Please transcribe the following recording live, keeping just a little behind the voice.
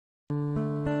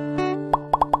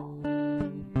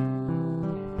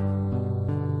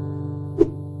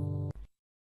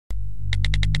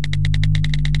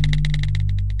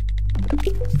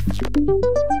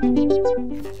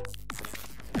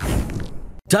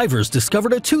divers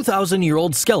discovered a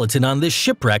 2,000-year-old skeleton on this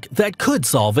shipwreck that could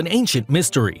solve an ancient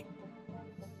mystery.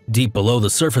 Deep below the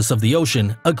surface of the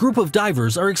ocean, a group of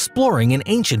divers are exploring an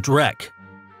ancient wreck.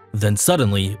 Then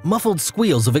suddenly, muffled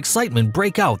squeals of excitement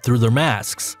break out through their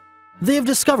masks. They have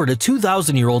discovered a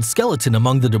 2,000-year-old skeleton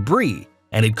among the debris,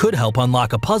 and it could help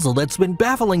unlock a puzzle that's been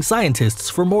baffling scientists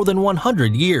for more than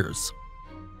 100 years.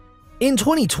 In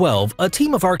 2012, a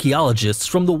team of archaeologists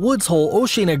from the Woods Hole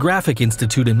Oceanographic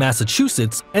Institute in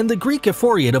Massachusetts and the Greek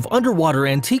Authority of Underwater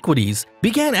Antiquities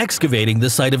began excavating the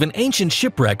site of an ancient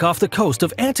shipwreck off the coast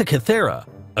of Antikythera,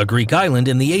 a Greek island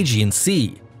in the Aegean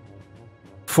Sea.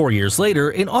 4 years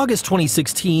later, in August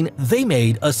 2016, they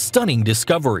made a stunning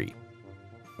discovery.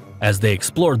 As they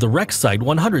explored the wreck site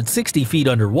 160 feet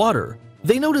underwater,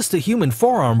 they noticed a human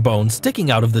forearm bone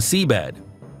sticking out of the seabed.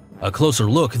 A closer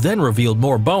look then revealed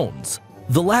more bones,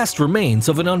 the last remains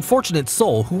of an unfortunate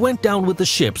soul who went down with the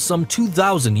ship some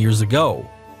 2,000 years ago.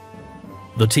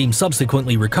 The team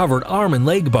subsequently recovered arm and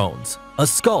leg bones, a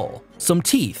skull, some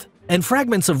teeth, and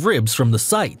fragments of ribs from the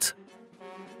site.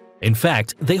 In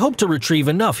fact, they hope to retrieve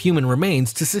enough human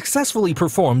remains to successfully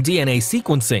perform DNA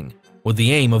sequencing, with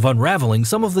the aim of unraveling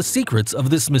some of the secrets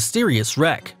of this mysterious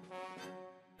wreck.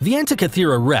 The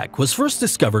Antikythera wreck was first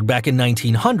discovered back in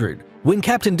 1900 when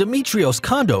Captain Dimitrios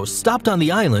Kondos stopped on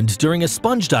the island during a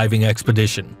sponge diving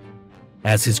expedition.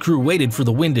 As his crew waited for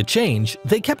the wind to change,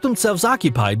 they kept themselves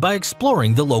occupied by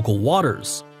exploring the local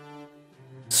waters.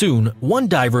 Soon, one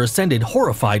diver ascended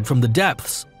horrified from the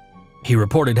depths. He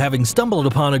reported having stumbled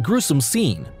upon a gruesome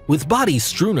scene, with bodies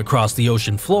strewn across the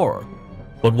ocean floor.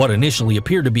 But what initially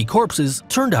appeared to be corpses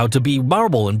turned out to be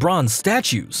marble and bronze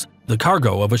statues, the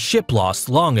cargo of a ship lost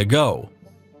long ago.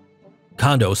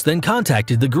 Kondos then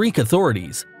contacted the Greek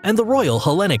authorities, and the Royal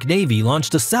Hellenic Navy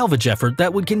launched a salvage effort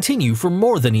that would continue for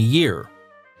more than a year.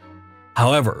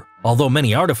 However, although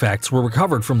many artifacts were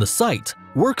recovered from the site,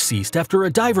 work ceased after a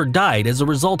diver died as a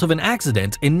result of an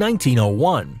accident in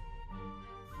 1901.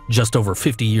 Just over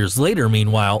 50 years later,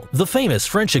 meanwhile, the famous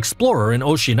French explorer and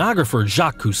oceanographer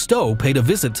Jacques Cousteau paid a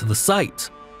visit to the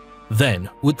site. Then,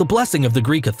 with the blessing of the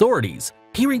Greek authorities,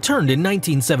 he returned in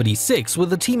 1976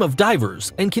 with a team of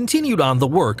divers and continued on the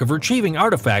work of retrieving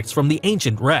artifacts from the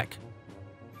ancient wreck.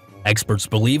 Experts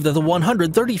believe that the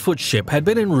 130-foot ship had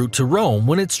been en route to Rome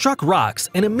when it struck rocks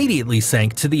and immediately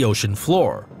sank to the ocean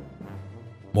floor.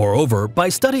 Moreover, by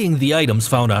studying the items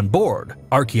found on board,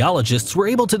 archaeologists were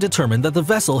able to determine that the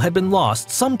vessel had been lost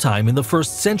sometime in the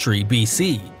 1st century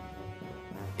BC.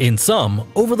 In sum,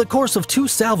 over the course of 2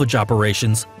 salvage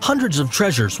operations, hundreds of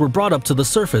treasures were brought up to the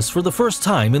surface for the first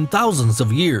time in thousands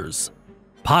of years.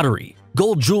 Pottery,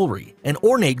 gold jewelry, and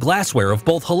ornate glassware of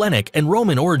both Hellenic and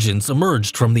Roman origins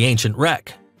emerged from the ancient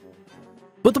wreck.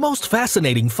 But the most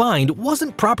fascinating find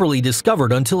wasn't properly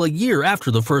discovered until a year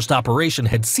after the first operation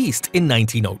had ceased in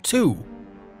 1902.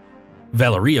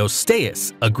 Valerios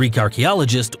Steis, a Greek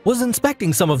archaeologist, was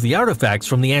inspecting some of the artifacts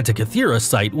from the Antikythera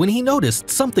site when he noticed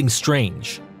something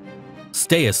strange.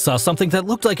 Steis saw something that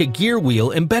looked like a gear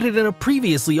wheel embedded in a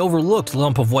previously overlooked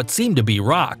lump of what seemed to be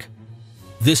rock.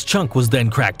 This chunk was then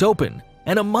cracked open,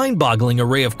 and a mind-boggling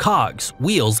array of cogs,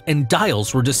 wheels, and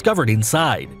dials were discovered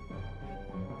inside.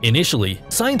 Initially,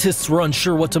 scientists were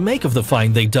unsure what to make of the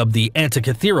find they dubbed the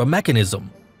Antikythera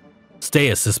mechanism.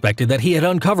 Steis suspected that he had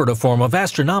uncovered a form of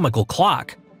astronomical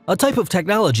clock, a type of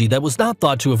technology that was not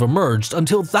thought to have emerged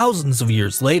until thousands of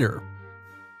years later.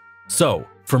 So,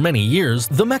 for many years,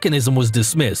 the mechanism was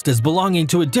dismissed as belonging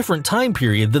to a different time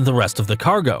period than the rest of the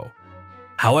cargo.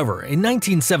 However, in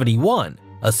 1971,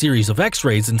 a series of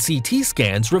X-rays and CT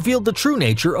scans revealed the true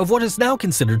nature of what is now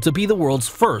considered to be the world's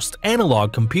first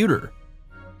analog computer.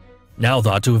 Now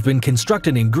thought to have been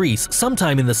constructed in Greece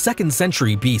sometime in the 2nd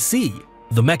century BC,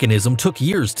 the mechanism took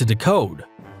years to decode.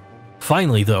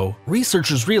 Finally, though,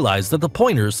 researchers realized that the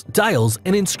pointers, dials,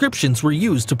 and inscriptions were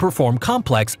used to perform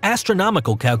complex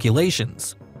astronomical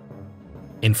calculations.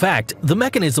 In fact, the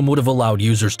mechanism would have allowed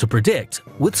users to predict,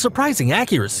 with surprising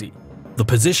accuracy, the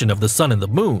position of the sun and the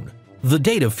moon, the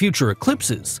date of future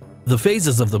eclipses, the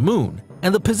phases of the moon,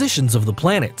 and the positions of the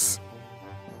planets.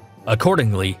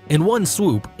 Accordingly, in one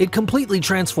swoop, it completely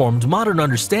transformed modern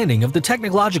understanding of the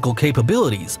technological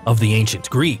capabilities of the ancient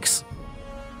Greeks.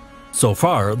 So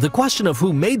far, the question of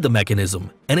who made the mechanism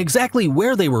and exactly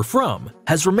where they were from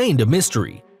has remained a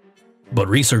mystery. But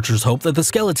researchers hope that the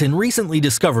skeleton recently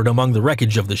discovered among the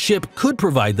wreckage of the ship could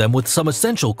provide them with some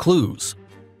essential clues.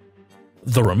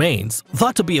 The remains,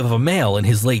 thought to be of a male in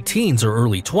his late teens or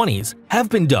early 20s, have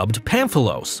been dubbed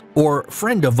Pamphilos, or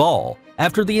Friend of All,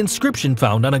 after the inscription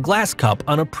found on a glass cup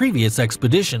on a previous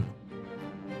expedition.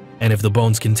 And if the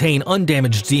bones contain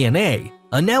undamaged DNA,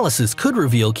 Analysis could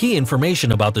reveal key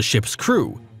information about the ship's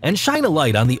crew and shine a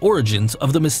light on the origins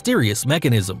of the mysterious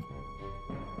mechanism.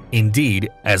 Indeed,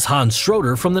 as Hans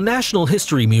Schroeder from the National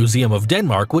History Museum of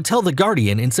Denmark would tell The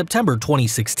Guardian in September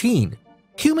 2016,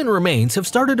 human remains have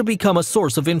started to become a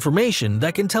source of information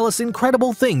that can tell us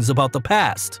incredible things about the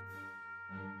past.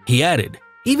 He added,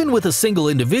 even with a single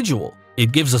individual,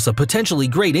 it gives us a potentially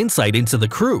great insight into the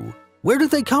crew. Where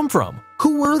did they come from?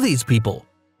 Who were these people?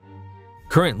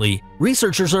 Currently,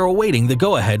 researchers are awaiting the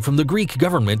go-ahead from the Greek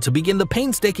government to begin the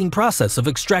painstaking process of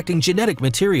extracting genetic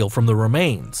material from the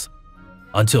remains.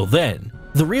 Until then,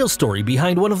 the real story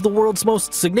behind one of the world's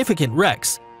most significant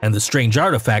wrecks and the strange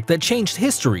artifact that changed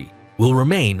history will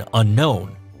remain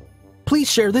unknown. Please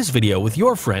share this video with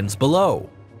your friends below.